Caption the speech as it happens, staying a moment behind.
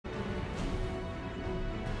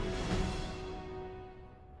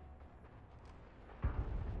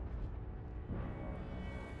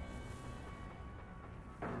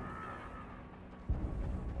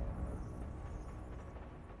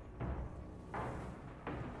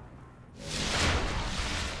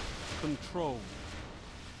control.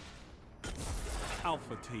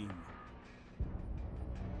 Alpha Team.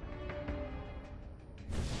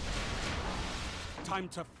 Time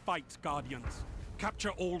to fight, Guardians. Capture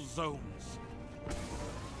all zones.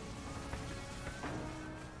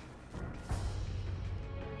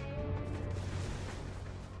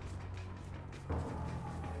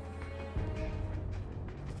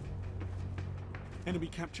 Enemy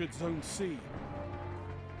captured Zone C.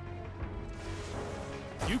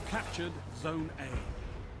 You captured Zone A.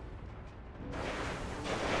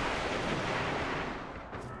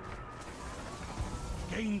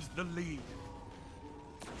 Gained the lead.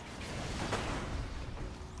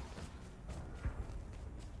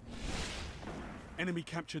 Enemy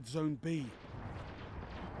captured Zone B.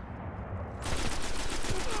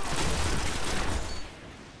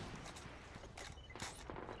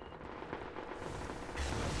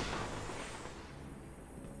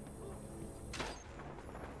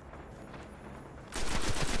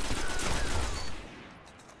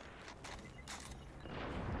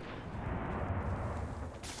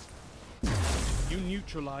 You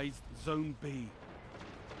neutralized Zone B.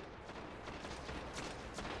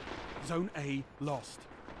 Zone A lost.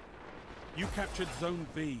 You captured Zone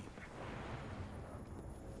B.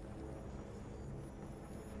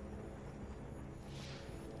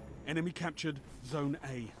 Enemy captured Zone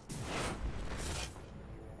A.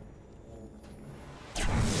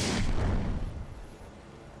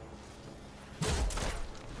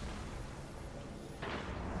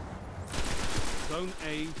 Zone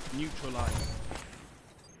A neutralized.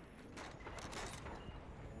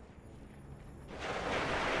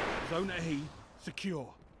 Zone A secure.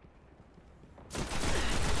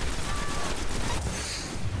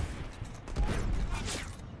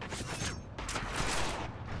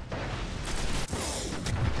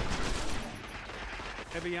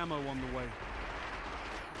 Heavy ammo on the way.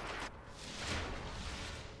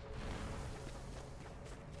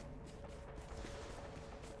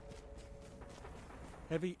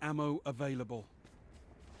 Heavy ammo available.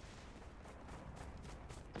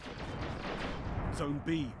 Zone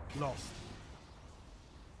B lost.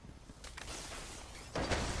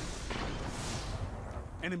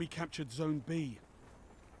 Enemy captured Zone B.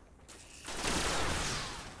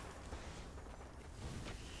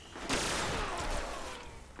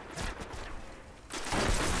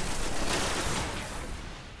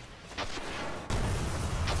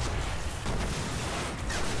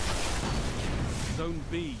 Zone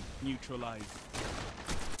B neutralized.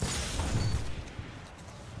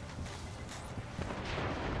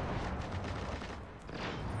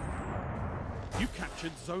 You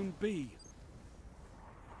captured Zone B.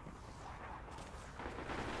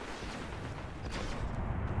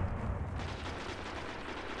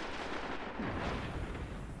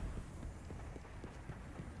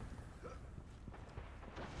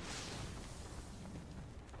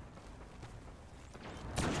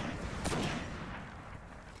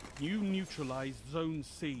 You neutralized Zone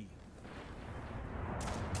C.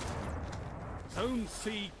 Zone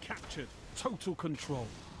C captured. Total control.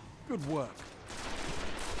 Good work.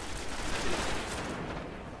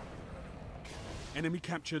 Enemy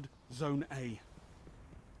captured Zone A.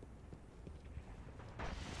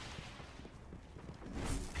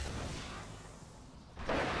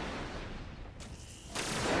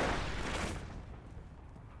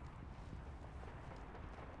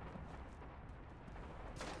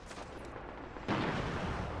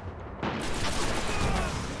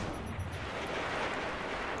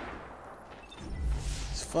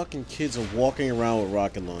 These fucking kids are walking around with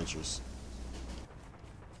rocket launchers.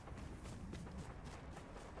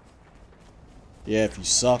 Yeah, if you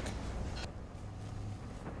suck.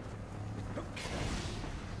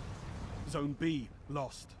 Zone B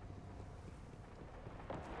lost.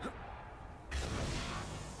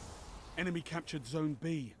 Enemy captured Zone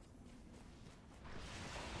B.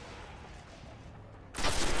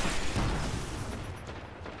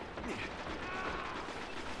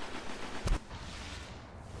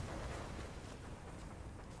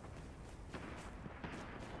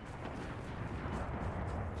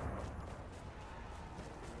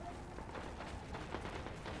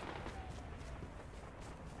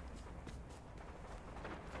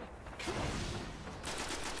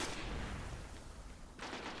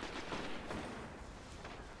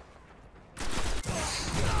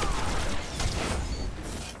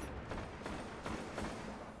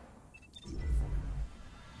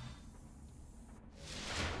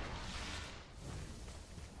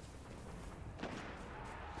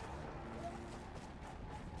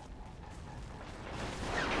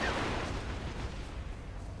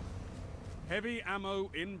 Heavy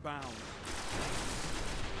ammo inbound.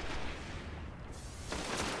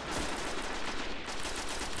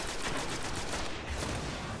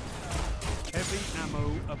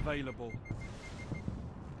 available.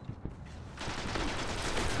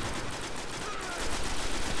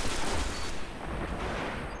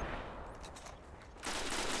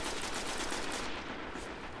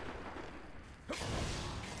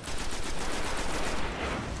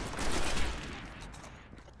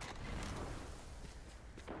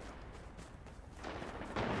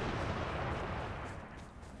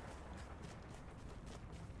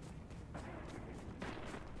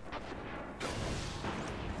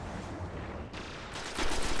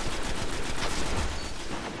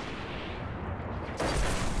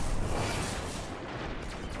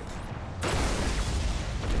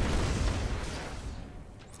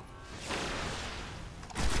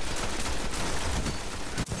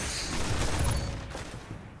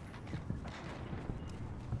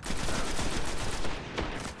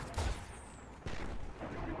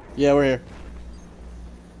 Yeah, we're here.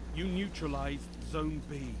 You neutralized Zone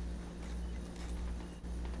B.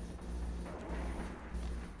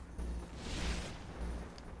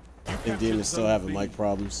 If demons still having mic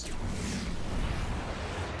problems.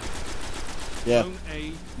 Yeah. Zone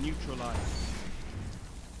A neutralized.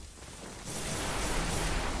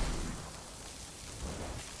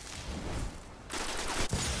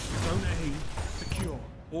 Zone A secure.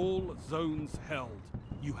 All zones held.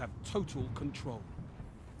 You have total control.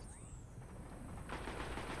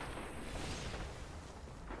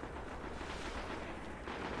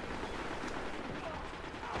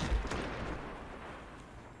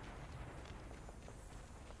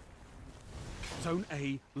 Zone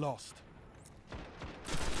A lost.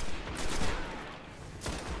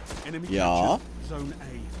 Enemy Yeah. captured Zone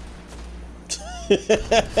A.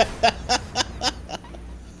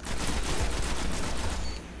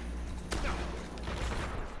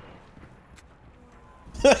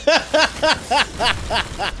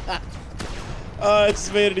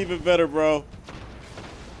 It's made it even better, bro.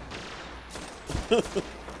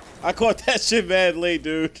 I caught that shit mad late,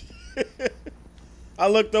 dude. I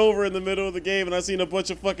looked over in the middle of the game and I seen a bunch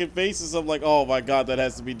of fucking faces. I'm like, oh my god, that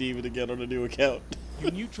has to be Demon again on a new account. You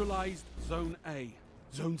neutralized Zone A.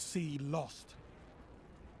 Zone C lost.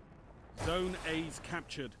 Zone A's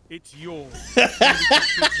captured. It's yours. You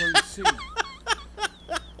captured Zone C.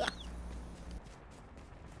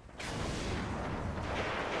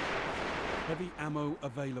 Heavy ammo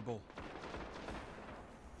available.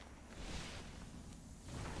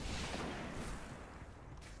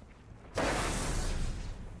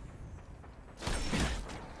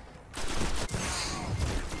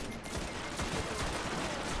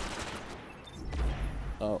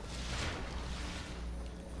 Oh.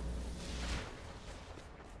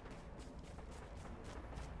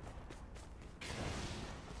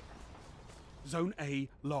 Zone A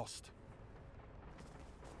lost.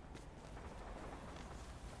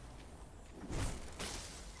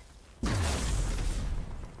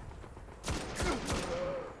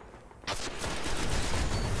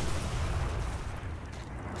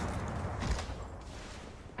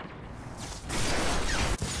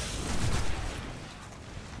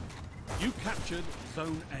 You captured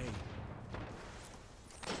Zone A.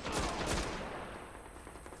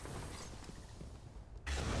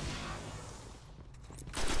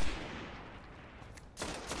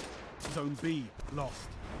 Zone B lost.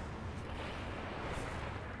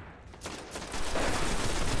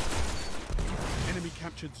 Enemy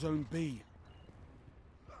captured Zone B.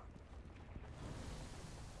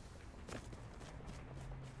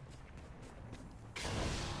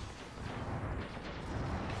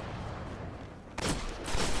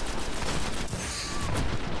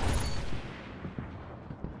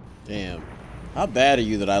 Damn. How bad are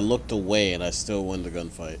you that I looked away and I still won the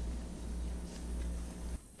gunfight?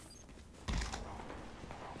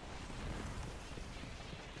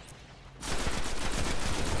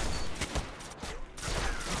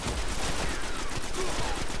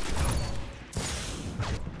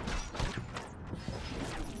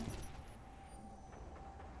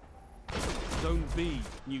 Zone B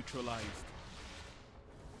neutralized.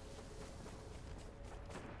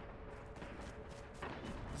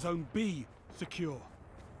 Zone B secure.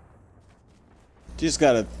 Just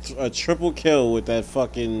got a triple kill with that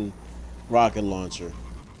fucking rocket launcher.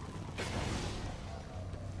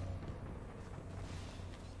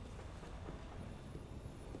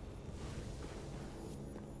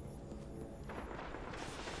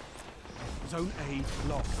 Zone A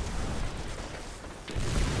lost.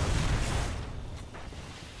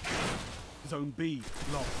 Zone B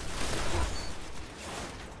lost.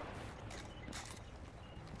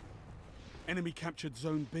 Enemy captured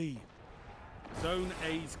Zone B. Zone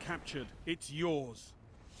A's captured. It's yours.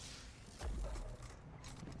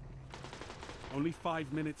 Only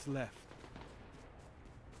 5 minutes left.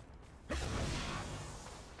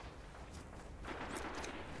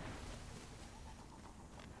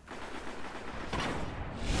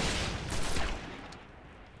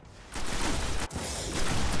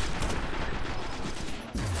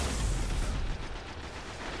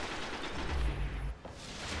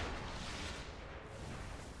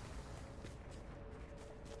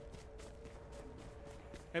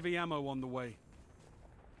 Heavy ammo on the way.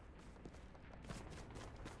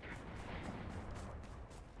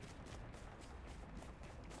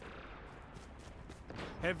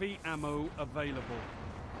 Heavy ammo available.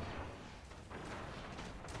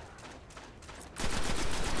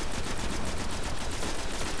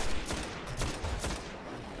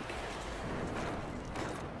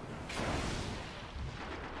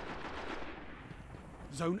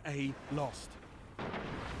 Zone A lost.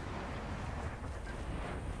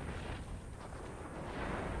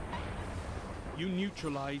 You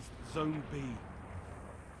neutralized Zone B.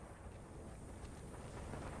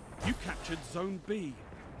 You captured Zone B.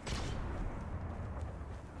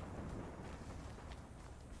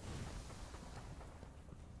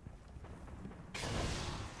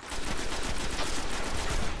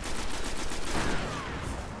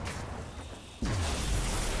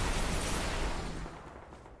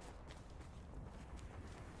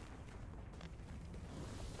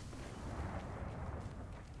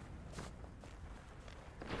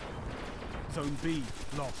 Zone B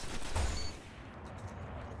lost.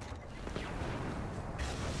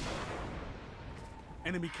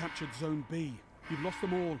 Enemy captured Zone B. You've lost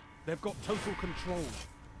them all. They've got total control.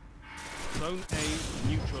 Zone A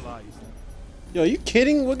neutralized. Yo, are you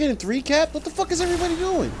kidding? We're getting 3 cap? What the fuck is everybody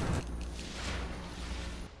doing?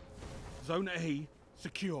 Zone A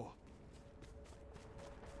secure.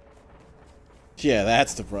 Yeah,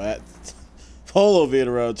 that's the problem. Polo being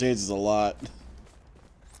around changes a lot.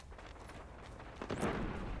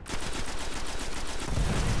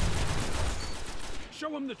 Show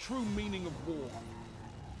them the true meaning of war.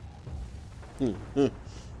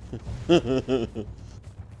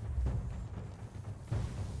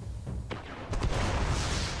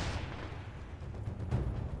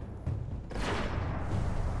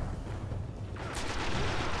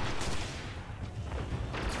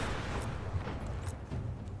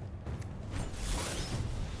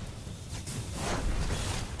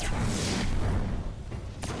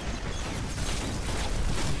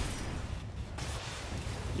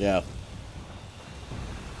 Yeah.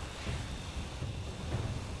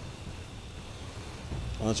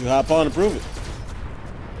 Why don't you hop on and prove it?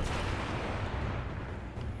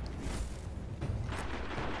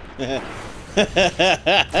 I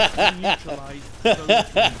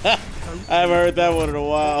haven't heard that one in a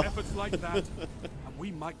while. Efforts like that, and we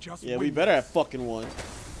might just Yeah, win. we better have fucking one.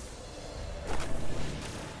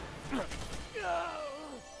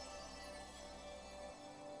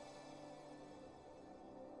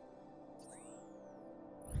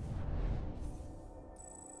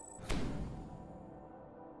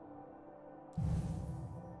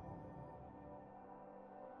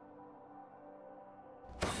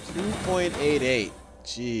 .88.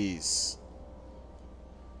 Jeez.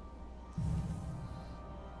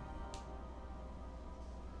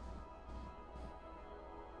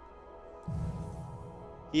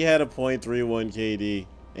 He had a .31 KD,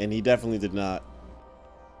 and he definitely did not.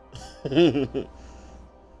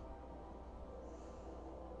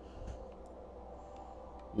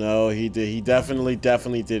 No, he did. He definitely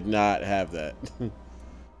did not have that.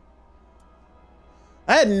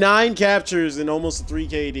 I had 9 captures and almost 3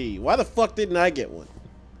 KD. Why the fuck didn't I get one?